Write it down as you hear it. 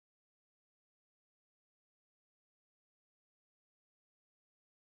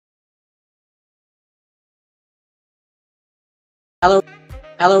Hello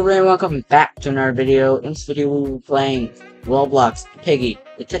everyone, welcome back to another video. In this video we'll be playing Roblox Piggy.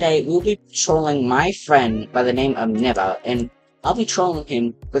 Today we'll be trolling my friend by the name of Neva, and I'll be trolling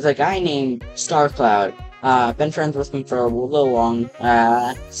him with a guy named Starcloud. Been friends with him for a little long,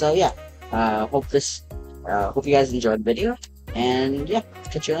 so yeah. Hope you guys enjoyed the video, and yeah,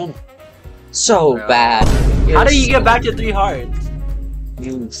 catch you later. So bad. How do you get back to 3 hearts?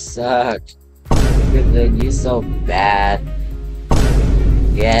 You suck. You're so bad.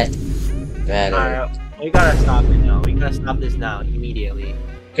 Get better. Alright, we gotta stop it now. We gotta stop this now, immediately.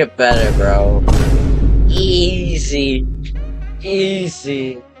 Get better, bro. Easy.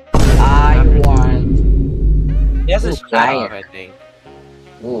 Easy. I won. He has a shower, I think.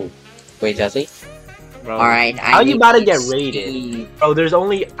 Ooh. Wait, does he? Bro. Alright, how are you about to get raided? Bro, there's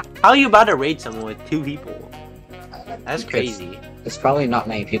only... How are you about to raid someone with 2 people? That's crazy. There's probably not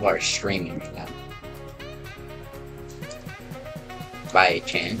many people are streaming for that. By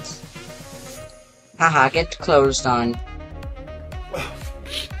chance. Haha, get closed on.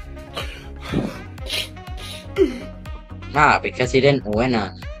 Nah, because he didn't win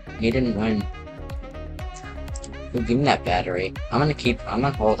on. He didn't win. Ooh, give me that battery. I'm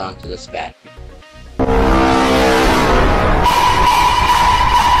gonna hold on to this battery.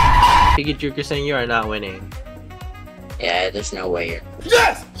 Piggy you're saying you are not winning. Yeah, there's no way you're.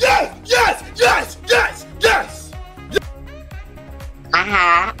 Yes! Yes! Yes! Yes! Yes! Yes!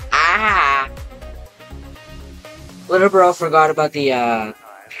 Aha! Aha! Little bro forgot about the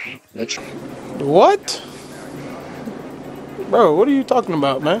What? Bro, what are you talking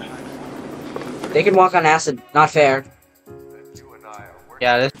about, man? They can walk on acid. Not fair.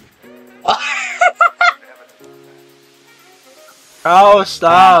 Yeah, this... Oh,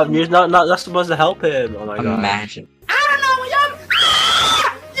 stop! You're not supposed to help him. Oh my god. Imagine. I don't know what I'm...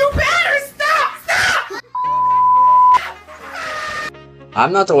 You better stop!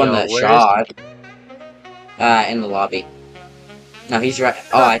 I'm not the one Yo, that where shot. In the lobby. No, he's right.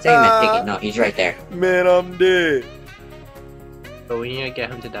 Oh, I thought you meant Piggy. No, he's right there. Man, I'm dead. But we need to get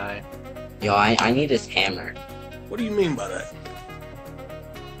him to die. Yo, I need his hammer. What do you mean by that?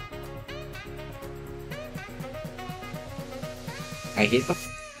 Alright, he's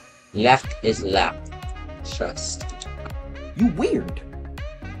left is left. Trust. You weird,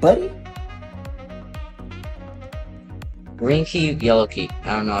 buddy. Green key, yellow key.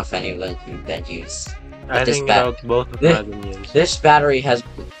 I don't know if any of them have been used. I think both of them have been used. This battery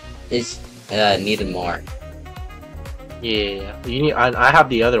is needed more. Yeah, you need. I have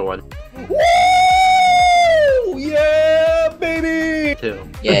the other one Woo! Yeah, baby! Too.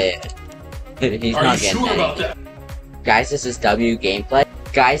 Yeah. He's not getting any. Guys, this is W gameplay.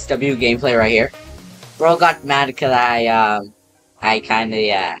 Guys, W gameplay right here. Bro got mad because I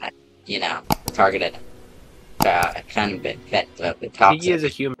kinda, you know, targeted him. Kind of bit toxic. He is a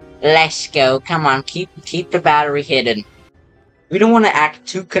human. Let's go. Come on, keep the battery hidden. We don't want to act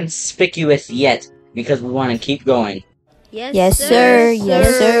too conspicuous yet, because we want to keep going. Yes, sir. Yes,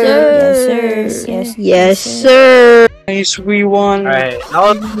 sir. Yes, sir. Yes, sir. Nice, we won. Alright,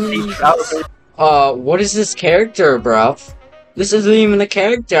 that was what is this character, bro? This isn't even a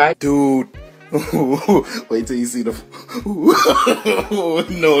character. Dude. Wait till you see the...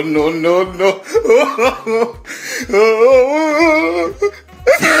 No, no, no, no.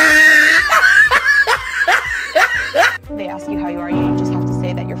 They ask you how you are, you just have to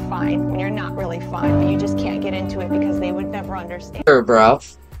say that you're fine when you're not really fine, but you just can't get into it because they would never understand. Bro,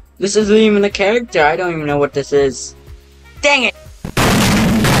 this isn't even a character. I don't even know what this is. Dang it!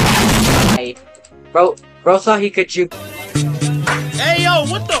 Hey, bro thought he could shoot. Hey, yo,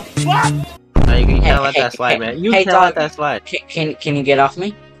 what the fuck? No, you can't let that slide, man. You can't let that slide. Can you get off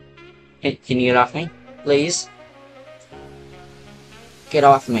me? Can you get off me, please? Get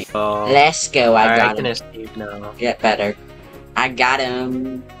off me. Oh. Let's go. I got I can him. escape now. Get better. I got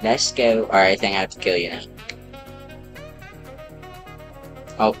him. Let's go. Alright, I think I have to kill you now.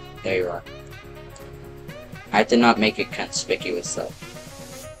 Oh, there you are. I have to not make it conspicuous though.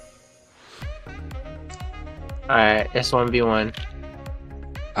 Alright, it's 1v1.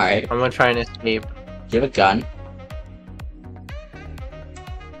 Alright, I'm gonna try and escape. do you have a gun?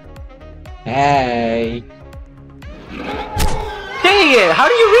 Hey. Dang it! How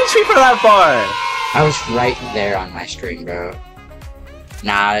do you reach me from that far? I was right there on my stream, bro.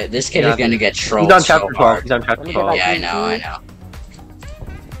 Nah, this kid is gonna get trolled. He's on so chapter 12. hard. He's on chapter 12. Yeah, I know.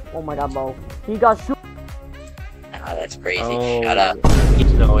 Oh my god, bro. He got shoot. Nah, that's crazy. Oh, Shut up.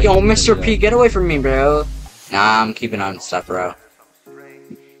 he's knowing. Yo, Mr. P, get away from me, bro. Nah, I'm keeping on stuff, bro.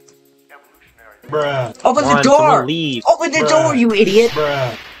 Bruh. Open the door! Open the door, you idiot!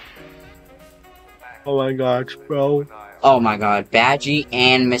 Bruh. Oh my gosh, bro. Oh my god, Badgie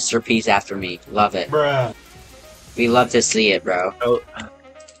and Mr. P's after me. Love it. Bruh. We love to see it, bro. Oh.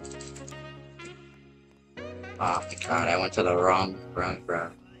 Oh my god, I went to the wrong,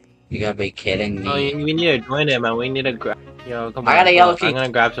 bro. You gotta be kidding Oh, me. we need to join it, man. We need to grab. Yo, come on. I got a yellow key. I'm gonna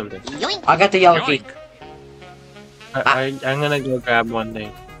grab something. I got the yellow key. I'm gonna go grab one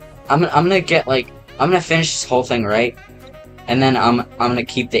thing. I'm gonna get like I'm gonna finish this whole thing right, and then I'm gonna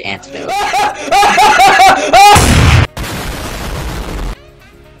keep the antidote.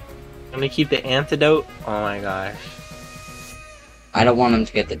 I'm gonna keep the antidote. Oh my gosh. I don't want him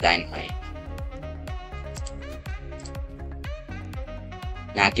to get the dynamite.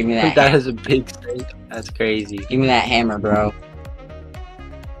 Nah, give me that. That is a big stake. That's crazy. Give me that hammer, bro.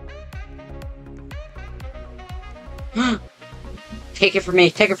 Take it from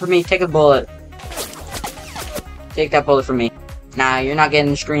me. Take it from me. Take a bullet. Take that bullet from me. Nah, you're not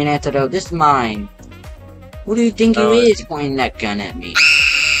getting the screen antidote. This is mine. Who do you think you is pointing that gun at me?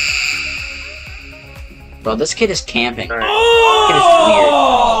 Bro, this kid is camping. This kid is weird.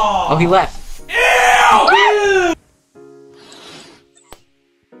 Oh, he left.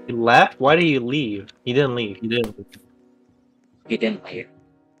 He left? Why did he leave? He didn't leave. He didn't leave. He didn't leave.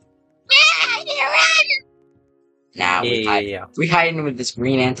 Nah, Yeah. we hiding with this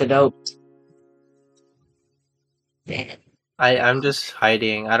green antidote. Damn it. I'm just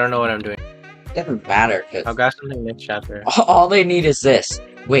hiding. I don't know what I'm doing. Doesn't matter, I'll cause grab something next chapter. all they need is this.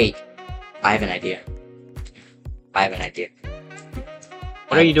 Wait, I have an idea.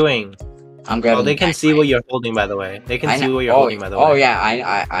 What are you doing? I'm grabbing. Oh, they can see what you're holding, by the way. They can see what you're holding, by the way. Oh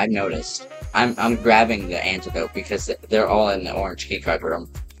yeah, I noticed. I'm grabbing the antidote because they're all in the orange keycard room.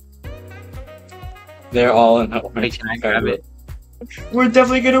 They're all in the orange. Wait, can I grab it? We're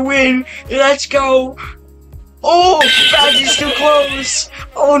definitely gonna win. Let's go. Oh, Badgie's too close.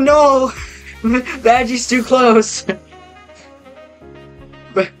 Oh no, Badgie's too close.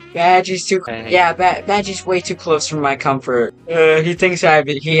 Badgie's too. Yeah, Badgie's way too close for my comfort. He thinks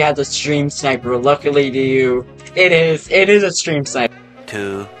he had the stream sniper. Luckily to you, it is a stream sniper.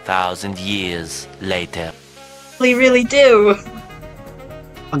 2,000 years later. We really do.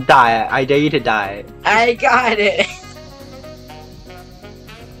 Die. I dare you to die. I got it.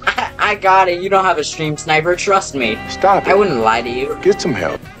 I got it. You don't have a stream sniper. Trust me. Stop it. I wouldn't lie to you. Get some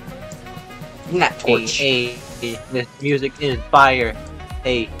help. Give me that torch. Hey, this music is fire.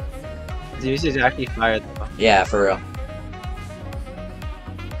 Hey, this music is actually fire though. Yeah, for real.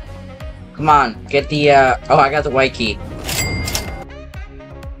 Come on, get the, oh, I got the white key.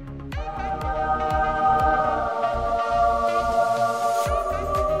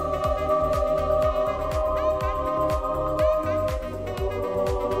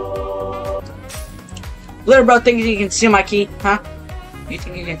 Little bro thinks he can steal my key, huh? You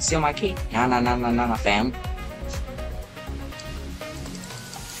think you can steal my key? No, fam.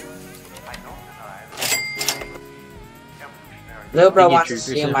 Little bro wants to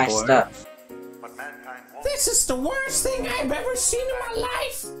steal my stuff. This is the worst thing I've ever seen in my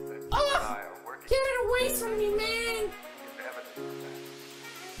life. Oh, get it away from me, man.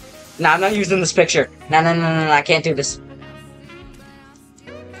 No, I'm not using this picture. No, I can't do this.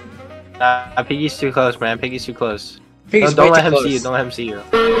 Piggy's too close, man. Piggy's too close. Piggy's Don't way let too him close. see you. Don't let him see you.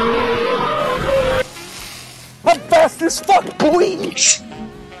 I'm fast as fuck, boy!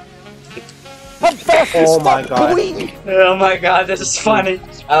 I'm fast as Oh my fuck, god. boy! Oh my god, this is funny.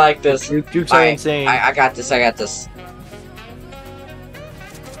 I like this. Jukes are insane. I got this, I got this.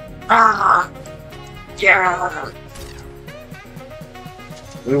 Ah! Yeah!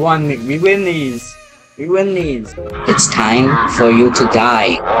 We win these. We win these. It's time for you to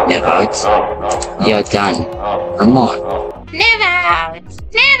die, Nevards. You're done. Come on. Never!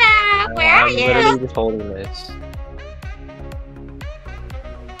 Never! Where are I'm literally you? just holding this.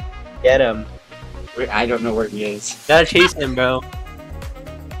 Get him. I don't know where he is. Gotta chase him, bro.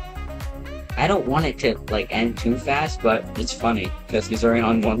 I don't want it to like end too fast, but it's funny because he's already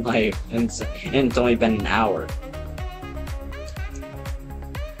on 1 life, and it's only been an hour.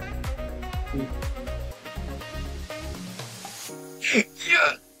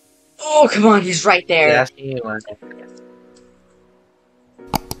 Yeah. Oh come on, he's right there. Yeah, asking you one.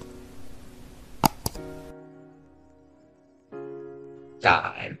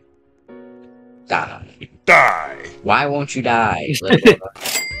 Die. Die. Die. Why won't you die?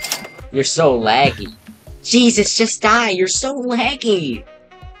 You're so laggy. Jesus, just die. You're so laggy.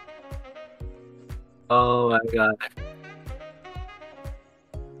 Oh my god.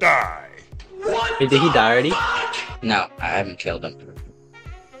 Die. Wait, did he die already? No, I haven't killed him.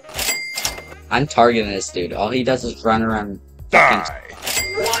 I'm targeting this dude. All he does is run around. Die.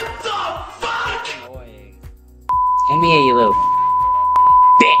 Come here, you little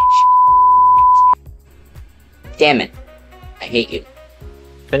bitch. Damn it. I hate you.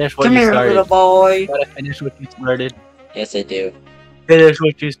 Finish what Come you here, started. little boy. You gotta finish what you started. Yes, I do. Finish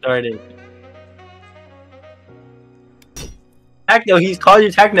what you started. Techno, he's called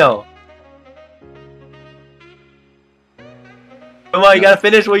you Techno. Come on, you gotta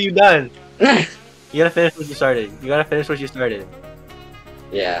finish what you done. You gotta finish what you started. You gotta finish what you started.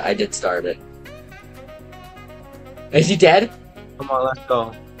 Yeah, I did start it. Is he dead? Come on, let's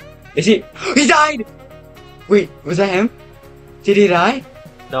go. Is he? He died! Wait, was that him? Did he die?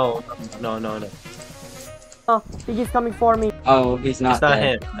 No. Oh, Piggy's coming for me. Oh, he's not That's not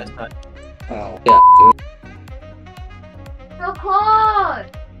dead. him. That's not. Oh, yeah.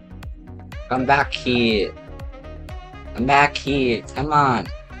 Record! I'm back here. I'm back here. Come on.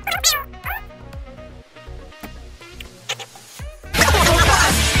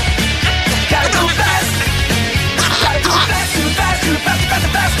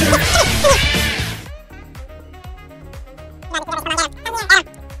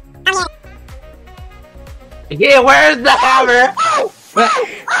 Yeah, where's the hammer?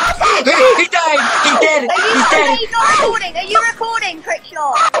 He died! He's dead! He's dead! Are you not recording? Are you recording,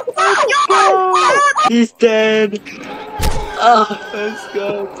 Crickshaw? He's dead! Oh, Let's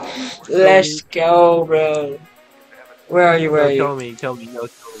go. let's go, bro. Where are you? Where are Kill you? me. No, kill me.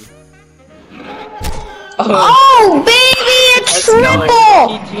 Oh, Oh, baby, a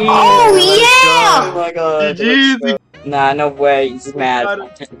triple! Oh, yeah! oh my god. GG. let's go. Nah, no way. He's mad.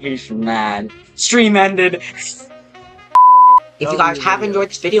 He's mad. Stream ended. If you guys have enjoyed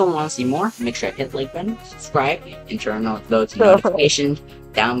this video and want to see more, make sure to hit the like button, subscribe, and turn on those notifications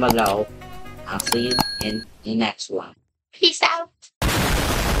down below. I'll see you in the next one. Peace out.